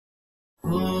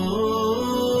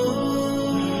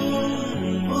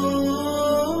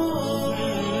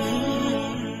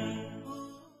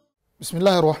بسم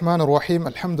الله الرحمن الرحيم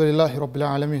الحمد لله رب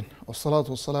العالمين والصلاة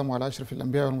والسلام على أشرف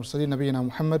الأنبياء والمرسلين نبينا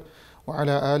محمد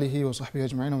وعلى آله وصحبه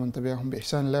أجمعين ومن تبعهم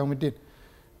بإحسان إلى يوم الدين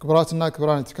كبراتنا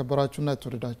كبران تكبراتنا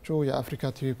ترداتشو يا أفريكا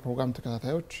TV ፕሮግራም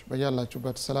ተከታታዮች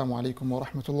በያላችሁበት السلام عليكم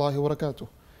ورحمة الله وبركاته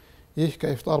ይህ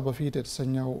ከኢፍጣር በፊት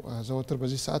የተሰኘው ዘወትር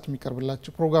በዚህ ሰዓት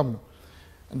የሚቀርብላችሁ ፕሮግራም ነው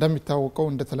እንደሚታወቀው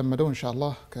እንደተለመደው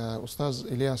ኢንሻአላህ ከኡስታዝ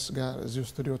ኢልያስ ጋር እዚህ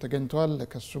ስቱዲዮ ተገኝተዋል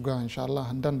ከሱ ጋር ኢንሻአላህ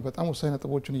አንዳንድ በጣም ወሳኝ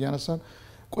ነጥቦችን እያነሳን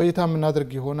ቆይታ የምናደርግ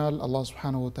ይሆናል አላህ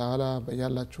Subhanahu Wa Ta'ala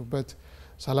በያላችሁበት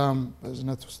ሰላም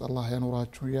እዝነት ውስጥ አላህ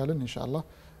ያኖራችሁ ይያልን ኢንሻአላህ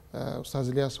ኡስታዝ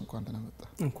ኢልያስ እንኳን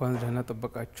ደህና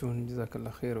ተጠበቃችሁን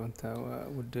ጀዛከላሁ ኸይር ወንተ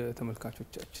ውድ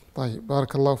ተመልካቾቻችን طيب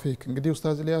بارك الله فيك እንግዲህ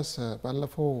ኡስታዝ ኢልያስ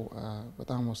ባለፈው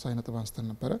በጣም ወሳኝ ነጥብ አንስተን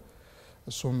ነበር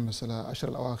እሱም ስለ አሽር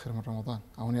الأواخر من رمضان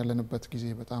አሁን ያለንበት ጊዜ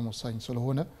በጣም ወሳኝ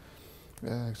ስለሆነ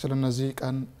ስለነዚህ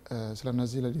ቀን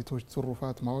ስለነዚህ ለሊቶች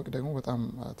ትሩፋት ማወቅ ደግሞ በጣም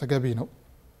ተገቢ ነው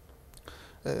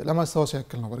ለማስተዋወስ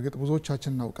ያክል ነው በርግጥ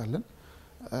ብዙዎቻችን እናውቃለን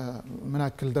ምን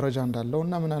ያክል ደረጃ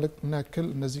እንዳለውና ምን ያክል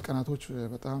እነዚህ ቀናቶች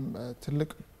በጣም ትልቅ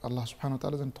አላህ Subhanahu Wa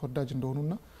Ta'ala ዘንድ ተወዳጅ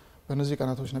እንደሆኑና በእነዚህ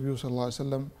ቀናቶች ነብዩ ሰለላሁ ዐለይሂ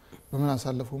ወሰለም በምን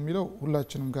አሳለፉ የሚለው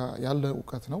ሁላችንም ጋር ያለ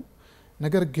ዕውቀት ነው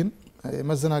ነገር ግን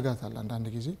መዘናጋት አለ አንዳንድ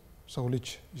ጊዜ ሰው ልጅ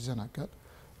ይዘናጋል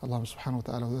አላህ Subhanahu Wa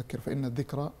Ta'ala ወذكر فإن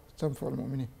الذكرى تنفع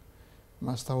المؤمنين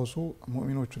ማስታወሱ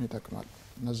ሙእሚኖችን ይጠቅማል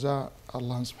ነዛ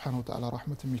አላህ Subhanahu Wa Ta'ala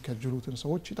ረህመት የሚከጅሉትን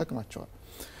ሰዎች ይጠቅማቸዋል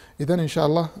إذن إن شاء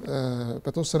الله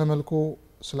بتوصل ملكو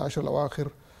سلا عشر الأواخر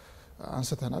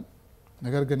አንስተናል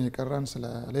ነገር ግን የቀረን ስለ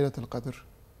ليلة القدر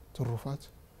ትሩፋት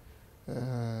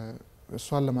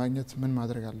እሷን ለማግኘት ምን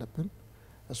ማድረግ አለብን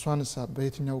እሷንስ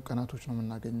በየትኛው ቀናቶች ነው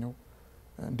የምናገኘው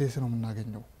እንዴት ነው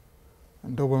የምናገኘው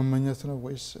እንደው በመመኘት ነው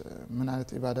ወይስ ምን አይነት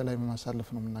ኢባዳ ላይ በማሳለፍ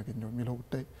ነው የምናገኘው የሚለው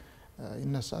ጉዳይ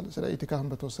ይነሳል ስለ ኢቲካፍን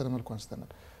በተወሰነ መልኩ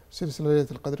አንስተናል ስለ ليلة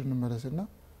القدر እንመለስና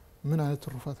ምን አይነት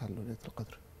ትሩፋት አለው ليلة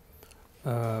القدر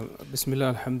بسم الله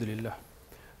الحمد لله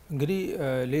እንግዲህ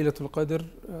ليلة القدر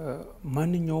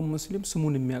ማንኛውም ሙስሊም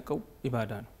ስሙን የሚያቀው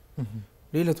ኢባዳ ነው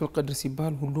ليلة القدر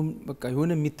ሲባል ሁሉም በቃ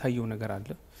የሆነ የሚታየው ነገር አለ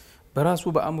በራሱ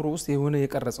በአእምሮ ውስጥ የሆነ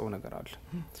የቀረጸው ነገር አለ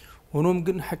ሆኖም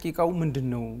ግን ሐቂቃው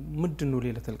ምንድነው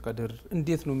ليلة القدر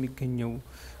እንዴት ነው የሚገኘው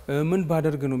ምን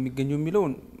ባደርግ ነው የሚገኘው የሚለው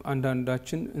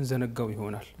አንዳንዳችን እንዘነጋው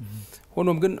ይሆናል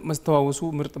ሆኖም ግን መስተዋወሱ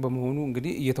ምርጥ በመሆኑ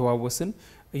እንግዲህ እየተዋወስን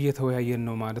እየተወያየን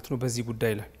ነው ማለት ነው በዚህ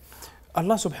ጉዳይ ላይ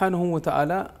الله سبحانه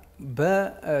وتعالى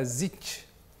በዚች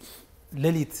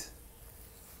ሌሊት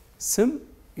ስም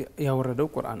ያወረደው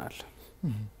ቁርአን አለ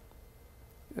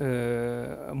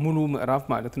ሙሉ ምዕራፍ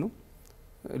ማለት ነው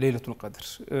ليلة القدر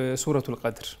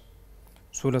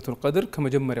سورة القدر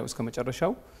ከመጀመሪያው እስከ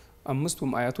መጨረሻው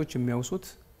አምስቱም አያቶች የሚያወሱት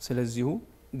ስለዚሁ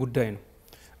ጉዳይ ነው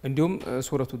እንዲሁም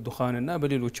ሱረቱ الدخان እና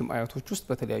በሌሎችም አያቶች ውስጥ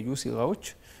በተለያዩ ሲጋዎች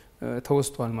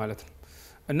ተወስቷል ማለት ነው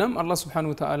እናም አላህ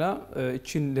Subhanahu Wa Ta'ala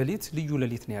እቺን ሌሊት ልዩ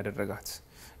ሌሊት ነው ያደረጋት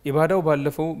ኢባዳው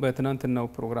ባለፈው በትናንትናው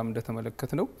ፕሮግራም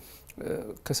እንደተመለከተነው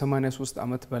ከ83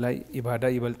 አመት በላይ ኢባዳ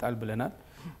ይበልጣል ብለናል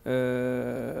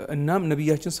እናም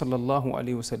ነብያችን ሰለላሁ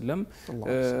ዐለይሂ ወሰለም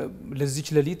ለዚች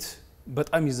ሌሊት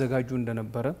በጣም ይዘጋጁ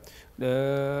እንደነበረ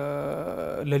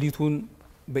ሌሊቱን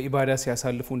በኢባዳ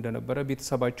ሲያሳልፉ እንደነበረ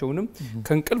ቤተሰባቸውንም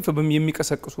ከንቅልፍ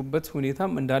የሚቀሰቅሱበት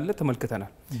ሁኔታም እንዳለ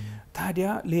ተመልክተናል ታዲያ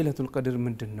ليلة القدر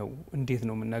ምንድነው እንዴት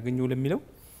ነው የምናገኘው ለሚለው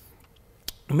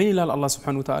ምን ይላል አላህ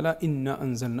Subhanahu Wa Ta'ala إنا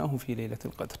أنزلناه في ليلة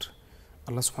القدر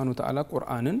الله Subhanahu Wa Ta'ala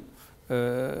ቁርአንን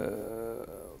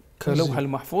ከለውህ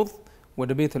المحفوظ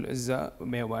ወደ ቤተ العዛ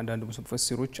በአንዳንድ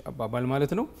ሙፈሲሮች አባባል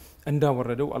ማለት ነው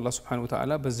እንዳወረደው አላህ Subhanahu Wa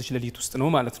Ta'ala በዚህ ሌሊት ውስጥ ነው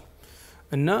ማለት ነው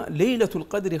እና ليلة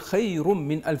القدر خير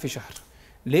من ألف شهر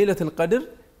ليلة القدر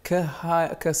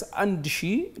كأند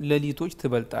شيء لليتوج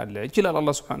تبلت على جلال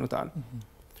الله سبحانه وتعالى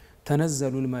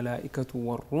تنزل الملائكة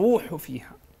والروح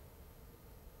فيها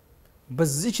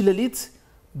بزيج لليت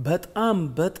بتأم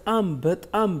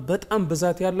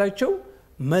بذات يالله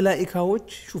ملائكة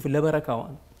شوف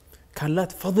لبركاوان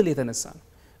كانت فضل يتنسان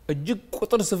الجك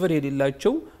قطر سفر يدي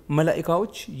الله ملائكة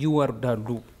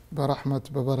يوردالو برحمة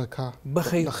ببركة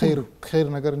خير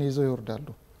نجار نيزو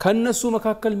يوردالو كان نسو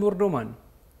مكاكل ميوردومان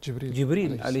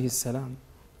جبريل عليه السلام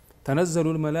تنزل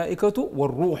الملائكة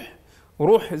والروح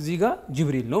روح زيغا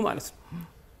جبريل نو معناته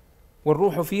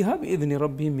والروح فيها بإذن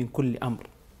ربهم من كل أمر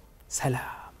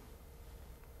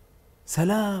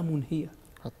سلام هي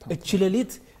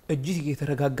الجلاليت الجيت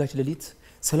يترغاغاش لليت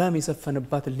سلام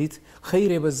يسفنبات لليت خير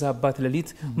يبزابات لليت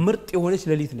مرጥ የሆነች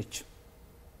ለሊት ነች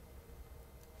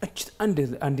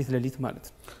አንዲት ለሊት ማለት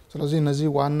ስለዚህ እነዚህ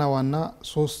ዋና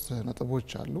ሶስት ነጥቦች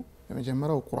አሉ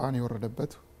የመጀመሪያው ቁርአን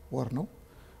የወረደበት ወር ነው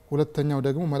ሁለተኛው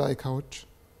ደግሞ መላእክቶች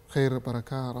ኸይር በረካ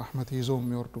ረህመት ይዘው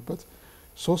የሚወርዱበት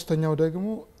ሶስተኛው ደግሞ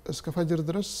እስከ ፈጅር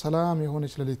ድረስ ሰላም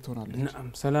የሆነች ሌሊት ትሆናለች نعم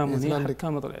ሰላም ሀታ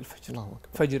መጥለዕ الفجر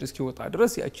ፈጅር እስኪወጣ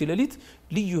ድረስ ያቺ ሌሊት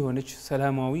ልዩ የሆነች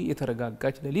ሰላማዊ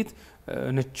የተረጋጋች ሌሊት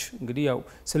ነች እንግዲህ ያው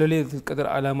ስለ ሌሊቱል ቀድር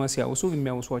አላማ ሲያወሱ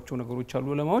የሚያወሷቸው ነገሮች አሉ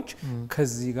ዑለማዎች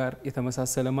ከዚህ ጋር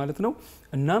የተመሳሰለ ማለት ነው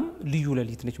እናም ልዩ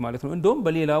ሌሊት ነች ማለት ነው እንደውም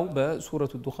በሌላው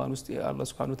በሱረቱ ዱኻን ውስጥ አላህ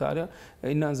Subhanahu Wa Ta'ala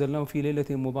ኢና አንዘልናሁ ፊ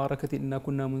ሌሊቲን ሙባረከቲን ኢና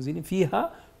ኩና ሙንዚሊን ፊሃ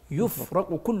يفرق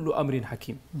كل أمر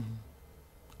حكيم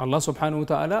الله سبحانه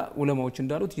وتعالى ولماዎች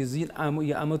እንዳሉት የዚህን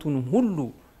የአመቱን ሁሉ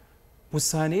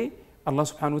ውሳኔ الله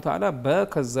سبحانه وتعالى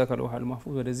በከዛ ከለውሃል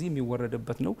ማህፉዝ ወደዚህ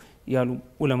የሚወረድበት ነው ያሉ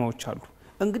ዑለማዎች አሉ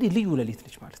እንግዲህ ልዩ ሌሊት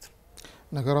ነች ማለት ነው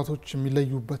ነገራቶች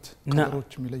የሚለዩበት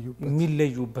ነገሮች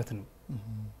የሚለዩበት ነው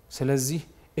ስለዚህ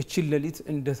እቺ ሌሊት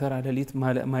እንደ ተራ ሌሊት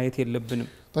ማየት የለብንም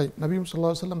طيب ነብዩ ሰለላሁ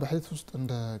ዐለይሂ ወሰለም በሐዲስ ውስጥ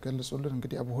እንደገለጹልን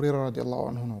እንግዲህ አቡ ሁረይራ ረዲየላሁ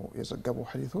ዐንሁ ነው የዘገበው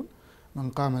ሐዲሱን من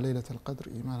قام ليلة القدر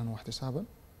إيمانا واحتسابا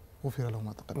غفر له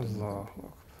ما تقدم الله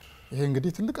أكبر ይሄ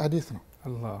እንግዲህ ትልቅ ሐዲስ ነው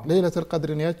الله ليلة القدر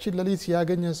ያቺ ሌሊት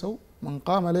ያገኘ ሰው من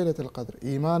قام ليلة القدر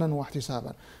إيمانا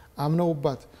واحتسابا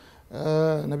አምነውባት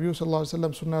ነብዩ ሰለላሁ ዐለይሂ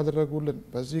ወሰለም ሱና ያደረጉልን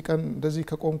በዚህ ቀን እንደዚህ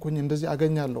ከቆምኩኝ እንደዚህ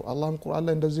አገኛለሁ አላህም ቁርአን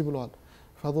ላይ እንደዚህ ብለዋል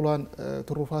ፈضሏን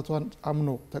ትሩፋቷን አምኖ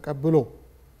ተቀብሎ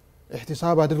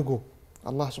احتساب አድርጎ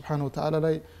አላህ Subhanahu Wa Ta'ala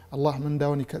ላይ አላህ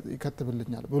ምንዳውን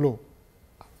ይከትብልኛል ብሎ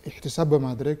احتساب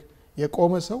በማድረግ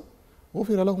የቆመ ሰው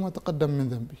غفر له ما تقدم من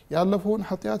ذنبه ያለፈውን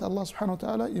ኃጢአት አላህ Subhanahu Wa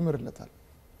Ta'ala ይምርለታል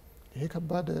ይሄ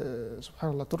ከባድ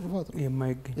ሱብሃንአላህ ትሩፋት ነው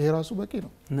የማይገኝ ይሄ ራሱ በቂ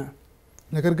ነው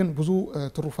ነገር ግን ብዙ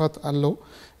ትሩፋት አለው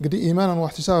እንግዲህ ኢማናን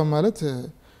ወህቲሳብ ማለት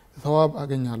ተዋብ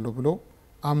አገኛለሁ ብሎ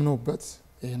አምኖበት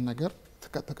ይሄን ነገር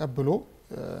ተቀብሎ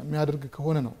የሚያደርግ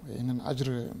ከሆነ ነው ይሄንን አጅር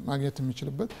ማግኘት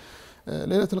የሚችልበት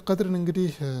ሌሊቱል ቀድርን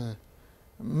እንግዲህ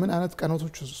ምን አይነት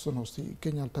ቀናቶች ውስጥ ነው እስቲ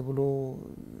ይገኛል ተብሎ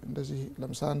እንደዚህ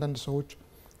ለምሳሌ አንዳንድ ሰዎች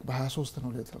በ23 ነው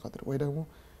ሌሊቱል ቀድር ወይ ደግሞ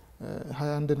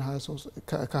 21 እና 23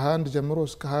 ከ21 ጀምሮ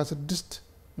እስከ 26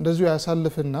 እንደዚሁ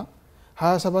ያሳልፍና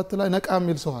 27 ላይ ነቃ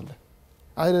የሚል ሰው አለ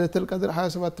አይ ሌሊቱል ቀድር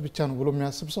 27 ብቻ ነው ብሎ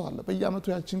የሚያስብ ሰው አለ በየአመቱ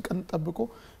ያችን ቀን ጠብቆ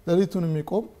ሌሊቱን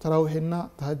የሚቆም ተራዊህና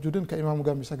ተሐጁድን ከኢማሙ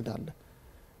ጋር የሚሰግድ አለ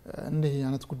እንዲህ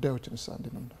አይነት ጉዳዮችን እሳ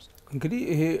እንዴት ነው እንግዲህ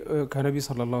ይሄ ከነብዩ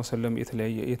ሰለላሁ ዐለይሂ ወሰለም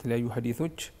የተለያዩ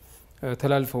ሐዲሶች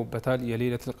ተላልፈውበታል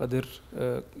የሌሊቱል ቀድር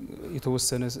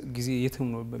የተወሰነ ጊዜ የትም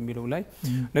ነው በሚለው ላይ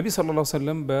ነብዩ ሰለላሁ ዐለይሂ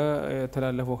ወሰለም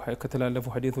ከተላለፉ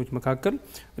ሐዲሶች መካከል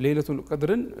ሌሊቱል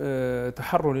ቀድርን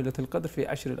ተሐሩ ሌሊቱል ቀድር في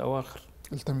 10 الأواخر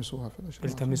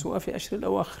التمسوها في 10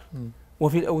 الأواخر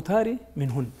وفي الأوتار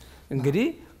منهن እንግዲህ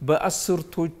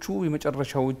በአስርቶቹ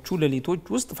የመጨረሻዎቹ ሌሊቶች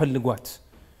ውስጥ ፈልጓት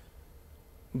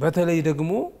በተለይ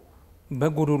ደግሞ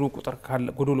በጎዶሎ ቁጥር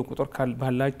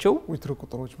ባላቸው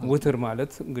ዊትር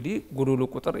ማለት እንግዲህ ጎዶሎ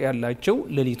ቁጥር ያላቸው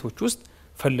ሌሊቶች ውስጥ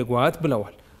ፈልጓት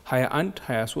ብለዋል 21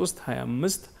 23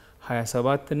 25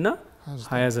 27 እና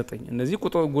 29 እነዚህ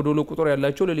ጎዶሎ ቁጥር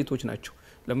ያላቸው ሌሊቶች ናቸው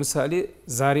ለምሳሌ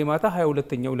ዛሬ ማታ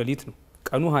 22ኛው ሌሊት ነው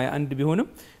ቀኑ 21 ቢሆንም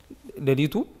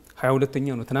ሌሊቱ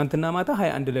 22ኛው ነው ትናንትና ማታ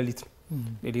 21 ሌሊት ነው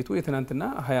ሌሊቱ የትናንትና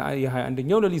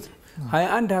የ21ኛው ሌሊት ነው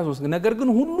 21 23 ነገር ግን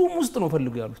ሁሉም ውስጥ ነው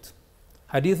ፈልጉ ያሉት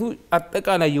حديث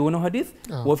أتقال يونه حديث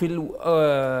وفي 10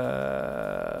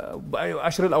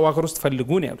 الأواخر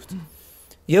استفلقون يالوت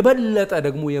يبلت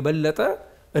أدقمو يبلت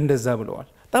اندزا بلوال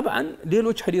طبعا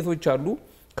ሌሎች ሐዲሶች አሉ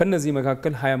ከነዚህ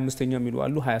መካከል 25ኛ የሚሉ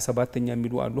አሉ 27ኛ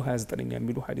የሚሉ አሉ 29ኛ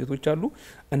የሚሉ ሐዲሶች አሉ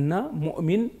እና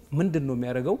ሙእሚን ምንድነው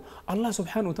የሚያደርገው አላህ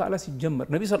Subhanahu Wa Ta'ala ሲጀመር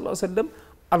ነብዩ ሰለላሁ ዐለይሂ ወሰለም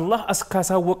አላህ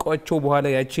አስካሳወቀዋቸው በኋላ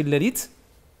ያቺን ሌሊት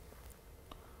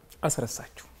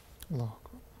አስረሳቸው አላህ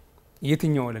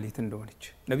የትኛው ሌሊት እንደሆነች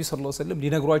ነብዩ ሰለላሁ ዐለይሂ ወሰለም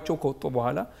ሊነግሯቸው ከወጡ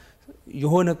በኋላ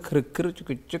የሆነ ክርክር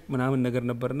ጭቅጭቅ ምናምን ነገር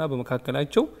ነበርና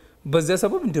በመካከላቸው በዚያ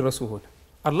ሰበብ እንዲረሱ ሆነ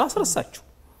አላህ አስረሳቸው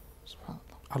ሱብሃንአላህ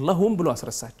አላህም ብሎ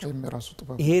አስረሳቸው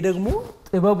ይሄ ደግሞ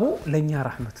ጥበቡ ለኛ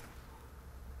ረህመት ነው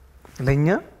ለኛ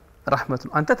ረህመት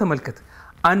ነው አንተ ተመልከት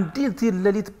አንዲት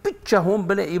ሌሊት ብቻ ሆን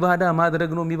ብለ ኢባዳ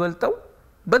ማድረግ ነው የሚበልጠው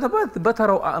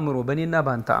በተራው አእምሮ በኔና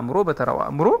ባንተ አእምሮ በተራው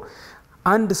አእምሮ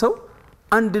አንድ ሰው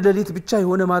አንድ ሌሊት ብቻ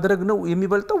የሆነ ማድረግ ነው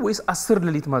የሚበልጠው ወይስ 10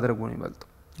 ሌሊት ማድረግ ነው የሚበልጠው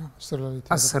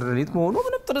 10 ሌሊት መሆኑ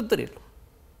ምንም ጥርጥር የለው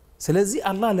ስለዚህ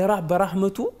አላህ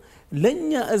በረህመቱ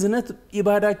ለኛ እዝነት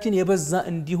ኢባዳችን የበዛ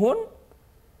እንዲሆን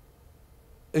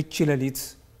እቺ ሌሊት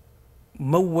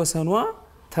መወሰኗ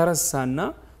ተረሳና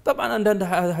طبعا عندنا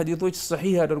حديثዎች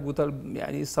صحيح ያደርጉታል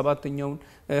يعني 7ኛውን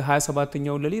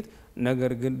 27ኛው ሌሊት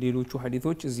ነገር ግን ሌሎቹ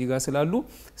ሐዲሶች እዚህ ጋር ስላሉ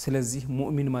ስለዚህ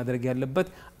ሙእሚን ማድረግ ያለበት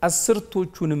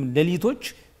አስርቶቹንም ሌሊቶች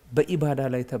በኢባዳ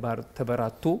ላይ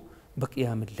ተበራቶ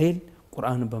በቂያም ሌል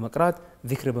ቁርአን በመቅራት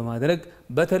ዚክር በማድረግ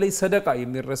በተለይ ሰደቃ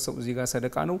የሚረሰው እዚህ ጋር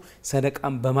ሰደቃ ነው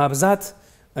ሰደቃን በማብዛት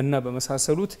እና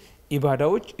በመሳሰሉት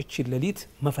ኢባዳዎች እቺ ሌሊት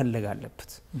መፈለግ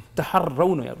አለበት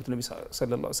ተሐረው ነው ያሉት ነብዩ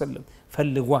ሰለላሁ ዐለይሂ ወሰለም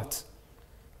ፈልጓት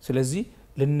ስለዚህ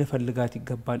ልንፈልጋት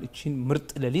ይገባል እቺን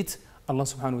ምርጥ ሌሊት አላህ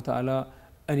Subhanahu Wa Ta'ala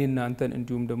እኔና አንተን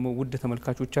እንዲሁም ደግሞ ውድ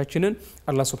ተመልካቾቻችንን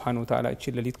አላህ Subhanahu Wa Ta'ala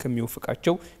እቺን ሌሊት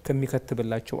ከሚወፍቃቸው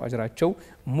ከሚከትብላቸው አጅራቸው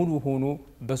ሙሉ ሆኖ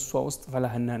በሷ ውስጥ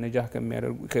ፈላህና ነጃህ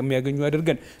ከሚያገኙ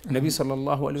ያድርገን ነብይ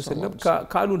ሰለላሁ ዐለይሂ ወሰለም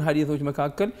ካሉን ሐዲሶች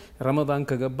መካከል ረመዳን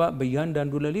ከገባ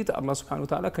በእያንዳንዱ ሌሊት አላህ Subhanahu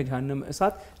Wa Ta'ala ከጀሃነም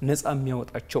እሳት ነፃ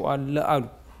የሚያወጣቸው አሉ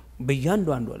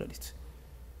በእያንዳንዱ ሌሊት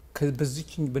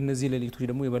በዚህች በእነዚህ ሌሊቶች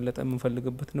ደግሞ የበለጠ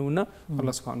የምንፈልግበት ነውና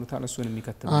አላህ Subhanahu Wa Ta'ala እሱን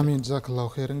የሚከተል አሚን ጀዛከላሁ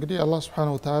ኸይር እንግዲህ አላህ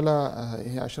Subhanahu Wa Ta'ala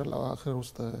ይሄ አሽር አልአኺር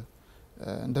ውስጥ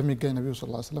እንደሚገኝ ነብዩ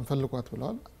ሰለላሁ ዐለይሂ ወሰለም ፈልጓት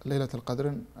ብለዋል ለይለቱል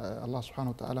ቀድርን አላህ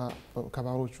Subhanahu Wa Ta'ala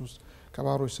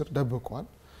ከባሮች ስር ደብቋል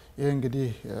ይሄ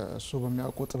እንግዲህ እሱ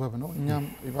በሚያውቀው ጥበብ ነው እኛም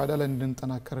ኢባዳ ላይ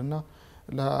እንድንጠናከርና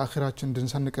ለአኺራችን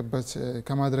እንድንሰንቅበት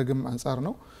ከማድረግም አንፃር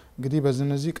ነው እንግዲህ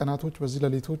በእነዚህ ቀናቶች በዚህ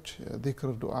ሌሊቶች ዚክር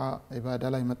ዱዓ ኢባዳ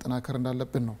ላይ መጠናከር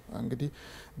እንዳለብን ነው እንግዲህ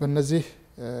በእነዚህ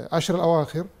አሽር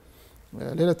አልአኺር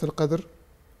ለይለቱል ቀድር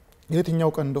የትኛው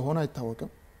ቀን እንደሆነ አይታወቅም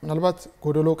ምናልባት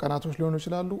ጎደሎ ቀናቶች ሊሆኑ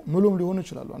ይችላሉ ሙሉም ሊሆኑ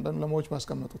ይችላሉ አንዳንድ ዑለማዎች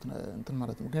ባስቀመጡት እንትን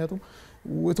ማለት ነው ምክንያቱም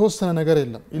የተወሰነ ነገር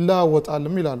የለም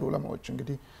ይላወጣልም ይላሉ ዑለማዎች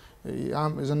እንግዲህ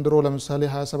ዘንድሮ ለምሳሌ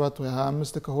 27 ወይ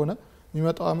 25 ከሆነ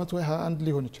የሚመጣው አመት ወይ 21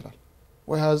 ሊሆን ይችላል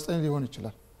ወይ 29 ሊሆን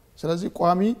ይችላል ስለዚህ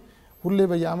ቋሚ ሁሌ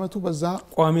በየአመቱ በዛ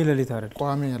ቋሚ ሌሊት አይደል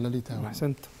ቋሚ ሌሊት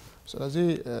አይደል ስለዚህ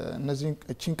እነዚህ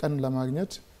እቺን ቀን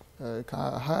ለማግኘት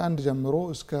ከ21 ጀምሮ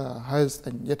እስከ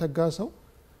 29 የተጋሰው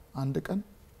አንድ ቀን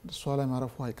እሷ ላይ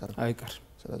ማረፉ አይቀር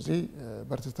ስለዚህ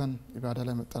በርትተን ኢባዳ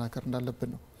ላይ መጠናከር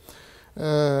እንዳለብን ነው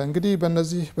እንግዲህ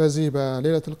በዚህ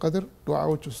በሌሊቱል ቀድር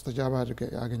ዱዓዎች استجابه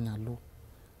ያገኛሉ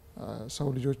ሰው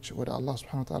ልጆች ወደ አላህ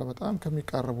Subhanahu Wa Ta'ala በጣም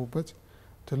ከሚቀርቡበት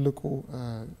ትልቁ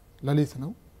ሌሊት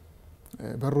ነው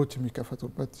በሮች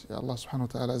የሚከፈቱበት የአላህ Subhanahu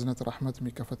Wa Ta'ala እዝነት ረህመት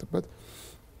የሚከፈትበት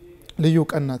ልዩ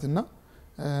ቀናትና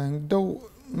እንደው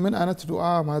ምን አይነት ዱዓ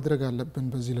ማድረግ አለብን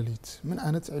በዚህ ሌሊት ምን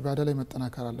አይነት ኢባዳ ላይ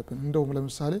መጠናከር አለብን እንደው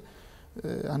ለምሳሌ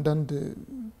አንዳንድ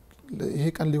ይሄ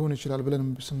ቀን ሊሆን ይችላል ብለን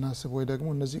ስናስብ ወይ ደግሞ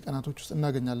እነዚህ ቀናቶች ውስጥ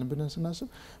እናገኛለን ብለን ስናስብ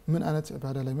ምን አይነት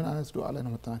ኢባዳ ላይ ምን አይነት ዱዓ ላይ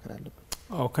ነው መጠናከር ያለብን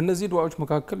ከነዚህ ዱዓዎች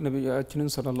መካከል ነብያችንን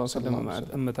ሰለላሁ ዐለይሂ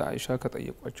ወሰለም እመተ አይሻ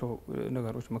ከጠየቋቸው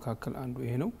ነገሮች መካከል አንዱ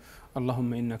ይሄ ነው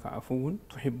اللهم انك عفو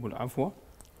تحب العفو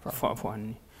فاعف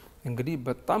عني እንግዲህ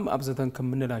በጣም አብዘተን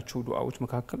ከምንላቸው ዱዓዎች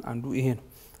መካከል አንዱ ይሄ ነው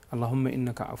اللهم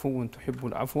انك عفو تحب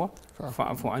العفو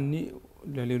فاعف عني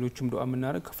ለሌሎችም ዱዓ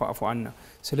ምናረግ فاعف عنا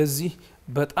ስለዚህ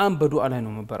በጣም በዱዓ ላይ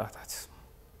ነው መበራታት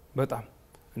በጣም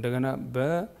እንደገና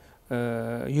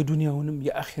የዱንያውንም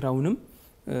የአኺራውንም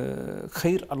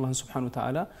خير الله سبحانه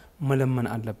وتعالى መለመን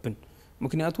አለብን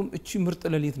ምክንያቱም እቺ ምርጥ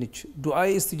ሌሊት ነች ዱዓዬ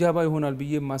استجابه ይሆናል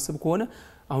ብዬ ማስብ ከሆነ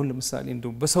አሁን ለምሳሌ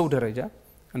እንደው በሰው ደረጃ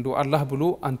እንደው አላህ ብሎ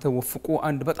አንተ ወፍቆ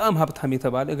አንድ በጣም ሀብታም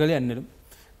የተባለ ገሌ አንልም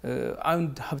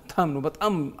አንድ ሀብታም ነው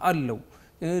በጣም አለው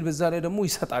በዛ ላይ ደግሞ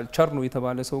ይሰጣል ቸር ነው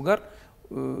የተባለ ሰው ጋር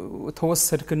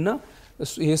ተወሰድክና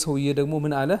ይሄ ሰውዬ ደግሞ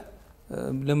ምን አለ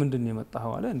ለምንድን ነው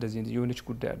የመጣኸው አለ እንደዚህ የሆነች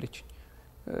ጉዳይ አለች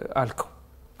አልከው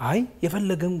አይ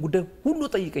የፈለገን ጉዳይ ሁሉ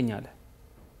ጠይቀኝ አለ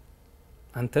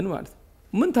አንተን ማለት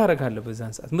ምን ታረጋለህ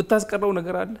በዛን ሰዓት የምታስቀረው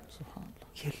ነገር አለ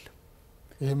የለም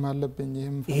ይሄም አለብኝ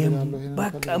ይሄም ፈልጋለሁ ይሄን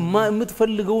በቃ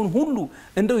የምትፈልገውን ሁሉ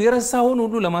እንደው የረሳውን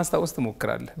ሁሉ ለማስታወስ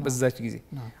ትሞክራለህ በዛች ጊዜ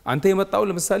አንተ የመጣው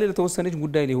ለምሳሌ ለተወሰነች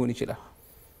ጉዳይ ሊሆን ይችላል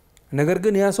ነገር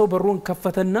ግን ያ ሰው በሩን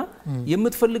ከፈተና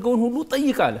የምትፈልገውን ሁሉ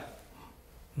ጠይቃለ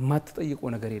ማትጠይቀው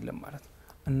ነገር የለም ማለት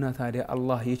እና ታዲያ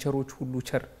አላህ የቸሮች ሁሉ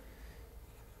ቸር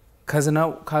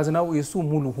ካዝናው የሱ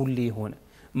ሙሉ ሁሌ ሆነ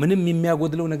ምንም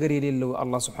የሚያጎድለው ነገር የሌለው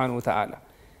አላህ Subhanahu Wa Ta'ala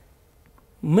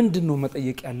ምንድነው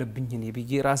መጠየቅ ያለብኝ እኔ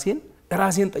ብዬ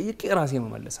ራሴን ጠይቄ ራሴን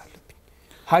መመለስ አለብኝ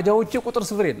ሀጃዎቼ ቁጥር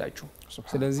ስፍር የላችሁ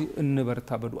ስለዚህ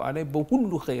እንበርታ በዱዓ ላይ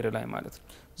በሁሉ ኸይር ላይ ማለት ነው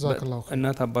ጀዛከላሁ ኸይር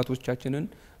እናት አባቶቻችንን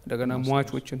እንደገና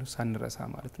ሟቾችን ሳንረሳ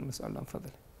ማለት ነው መስአላን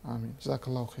ፈضل አሚን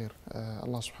ጀዛከላሁ ኸይር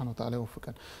አላህ Subhanahu Wa Ta'ala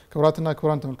ይወፍቀን ክብራትና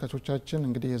ክብራን ተመልካቾቻችን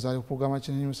እንግዲህ የዛሬው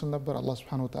ፕሮግራማችን ይመስል ነበር አላህ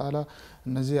Subhanahu Wa Ta'ala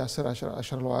እነዚህ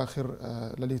 10 ለአኺር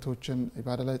ሌሊቶችን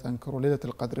ኢባዳ ላይ ጠንክሮ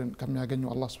ለይለቱል ቀድርን ከሚያገኙ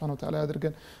አላህ Subhanahu Wa Ta'ala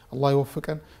ያድርገን አላህ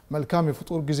ይወፍቀን መልካም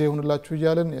የፍጡር ጊዜ ይሁንላችሁ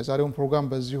እያለን የዛሬውን ፕሮግራም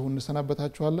በዚሁ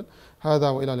እንሰናበታችኋለን هذا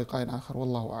والى لقاء اخر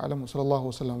والله اعلم وصلى الله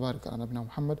وسلم وبارك على نبينا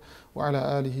محمد وعلى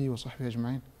اله وصحبه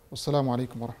اجمعين والسلام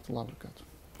عليكم ورحمه الله وبركاته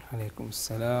عليكم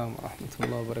السلام ورحمه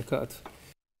الله وبركاته